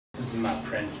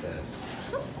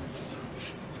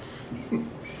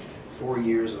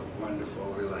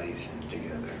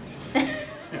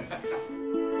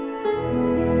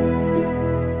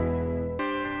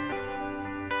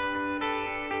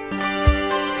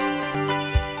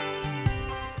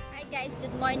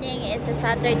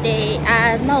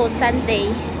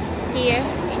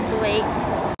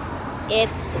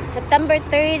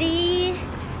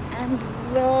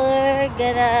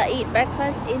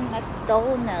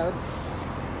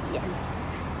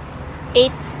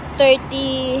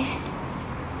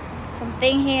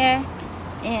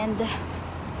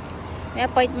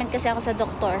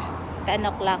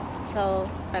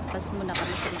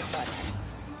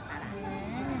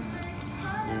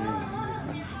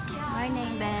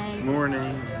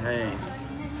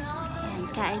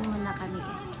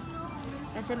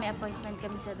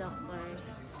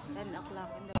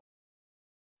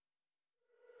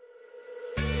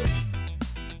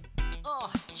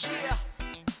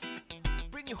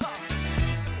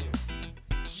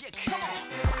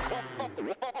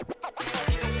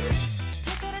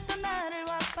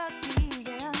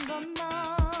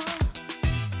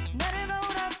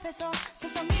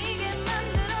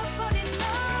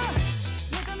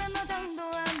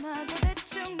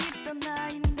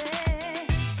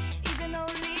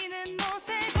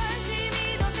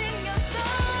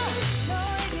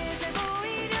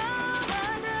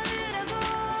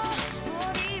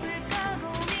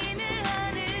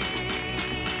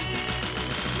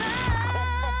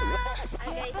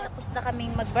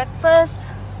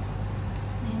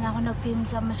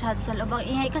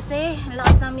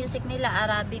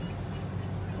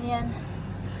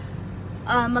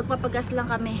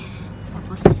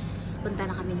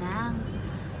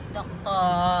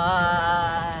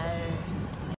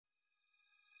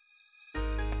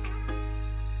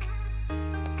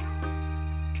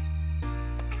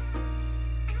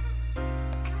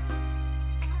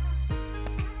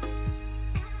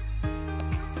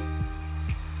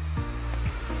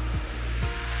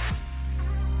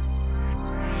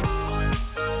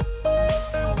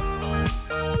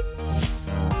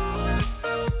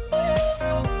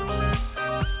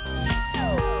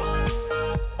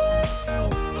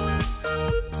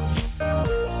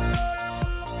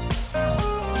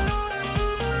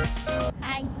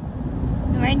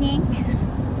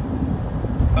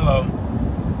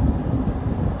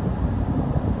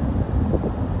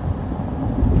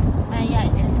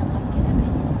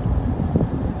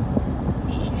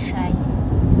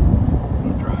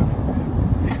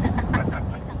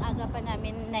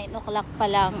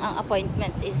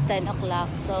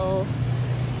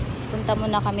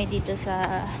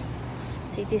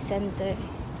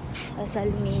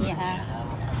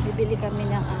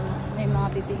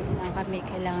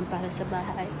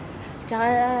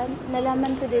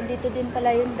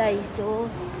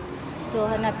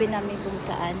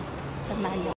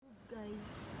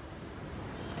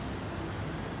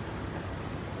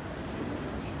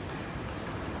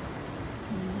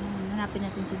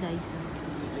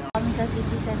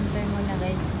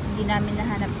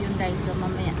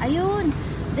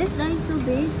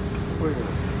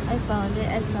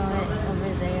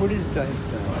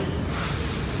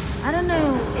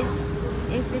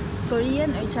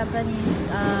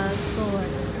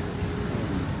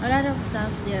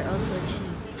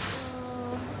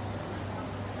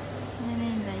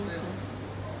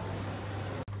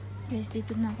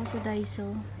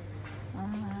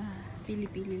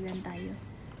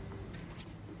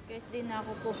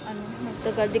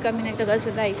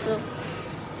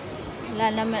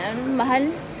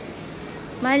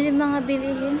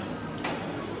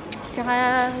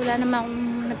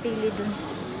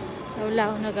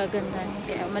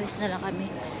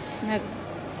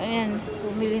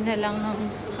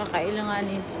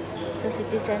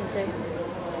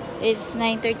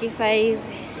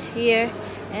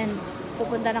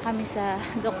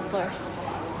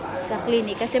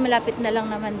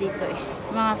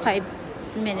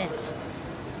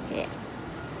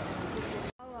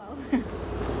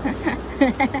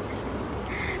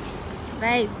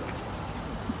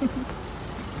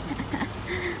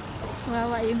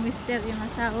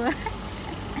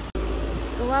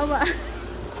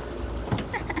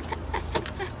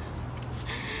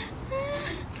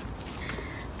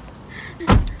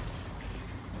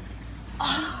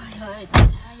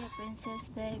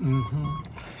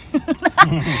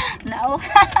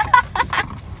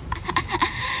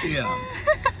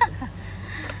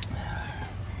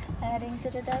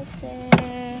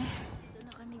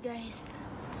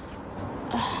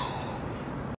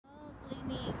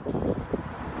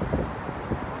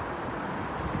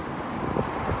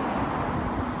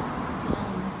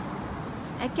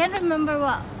can't remember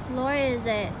what floor is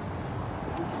it.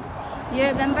 You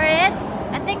remember it?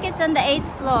 I think it's on the 8th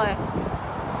floor.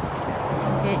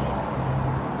 Okay.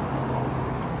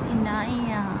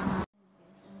 Inaya. Ang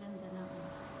ganda ng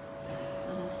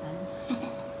orasan.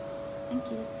 Thank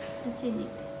you. That's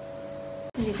unique.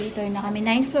 Elevator na kami.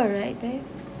 9th floor, right, babe?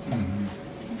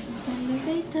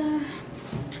 Elevator.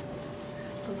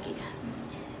 Okay.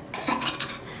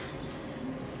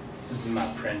 This is my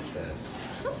princess.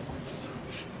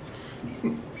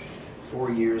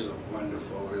 4 years of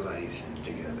wonderful relation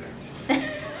together.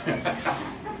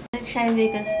 Shy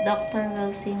because doctor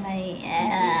will see my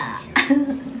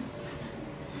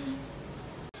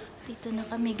Dito na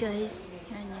kami, guys.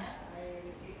 Yan niya.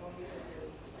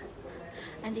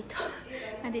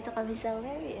 Andito kami sa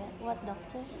what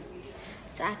doctor?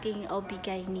 Sa aking OB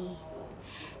Gyne.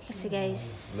 Kasi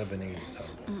guys, Lebanese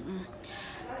talk.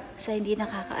 sa hindi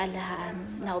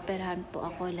nakakaalahan, naoperahan po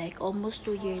ako like almost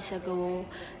 2 years ago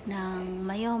ng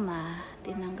myoma.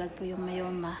 Tinanggal po yung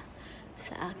myoma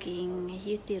sa aking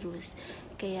uterus.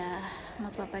 Kaya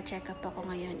magpapacheck up ako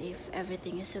ngayon if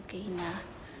everything is okay na.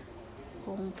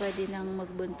 Kung pwede nang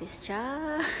magbuntis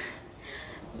siya.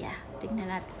 Yeah,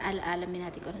 tingnan natin, alamin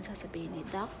natin kung anong sasabihin ni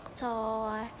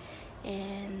doctor.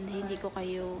 And hindi ko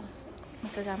kayo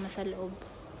masasama sa loob.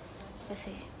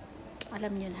 Kasi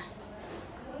alam nyo na,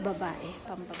 babae,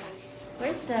 pambabas.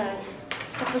 Where's the...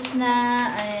 Tapos na,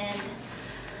 and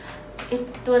it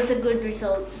was a good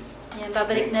result. Yan,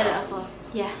 babalik na lang ako.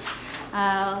 Yeah.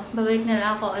 Babalik na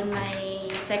lang ako on my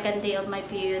second day of my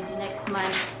period next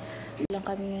month. Lang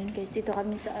kami ngayon guys. Dito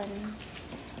kami sa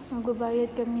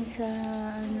magbabayad kami sa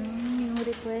yung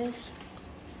request.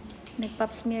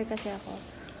 Nag-pap smear kasi ako.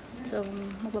 So,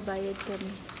 magbabayad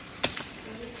kami.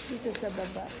 Dito sa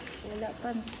baba. Wala pa.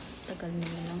 Tagal na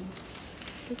lang.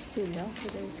 It's too long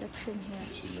for the reception here.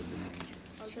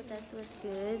 All the test was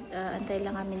good. Antay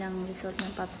lang kami ng result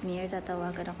ng pap smear.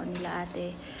 Tatawagan ako nila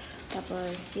ate.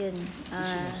 Tapos yun.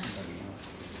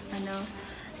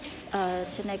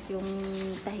 Chinek yung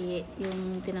tahi,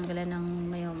 yung tinanggalan ng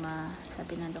myoma.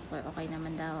 Sabi ng doktor, okay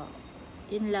naman daw.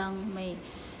 Yun lang, may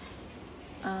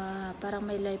parang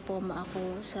may lipoma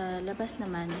ako sa labas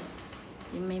naman.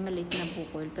 Yung may maliit na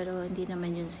bukol, pero hindi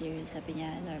naman yun serious. Sabi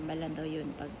niya, normal lang daw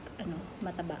yun pag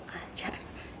mataba ka.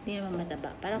 Hindi naman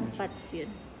mataba, parang fats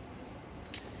yun.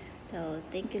 So,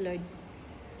 thank you Lord.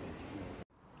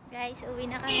 Guys, uwi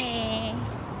na kami.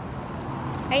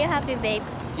 Are you happy, babe?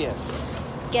 Yes.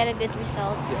 Get a good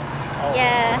result? Yes.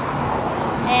 Yeah.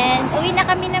 And uwi na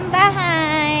kami ng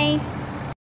bahay.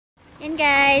 And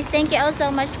guys, thank you all so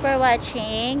much for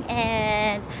watching.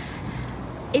 And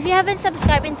if you haven't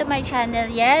subscribed into my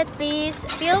channel yet, please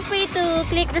feel free to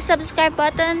click the subscribe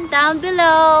button down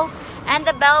below and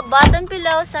the bell button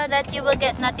below so that you will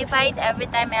get notified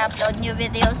every time I upload new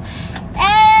videos.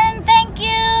 And thank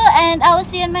you, and I will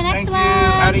see you in my next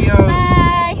one. Adios. Bye.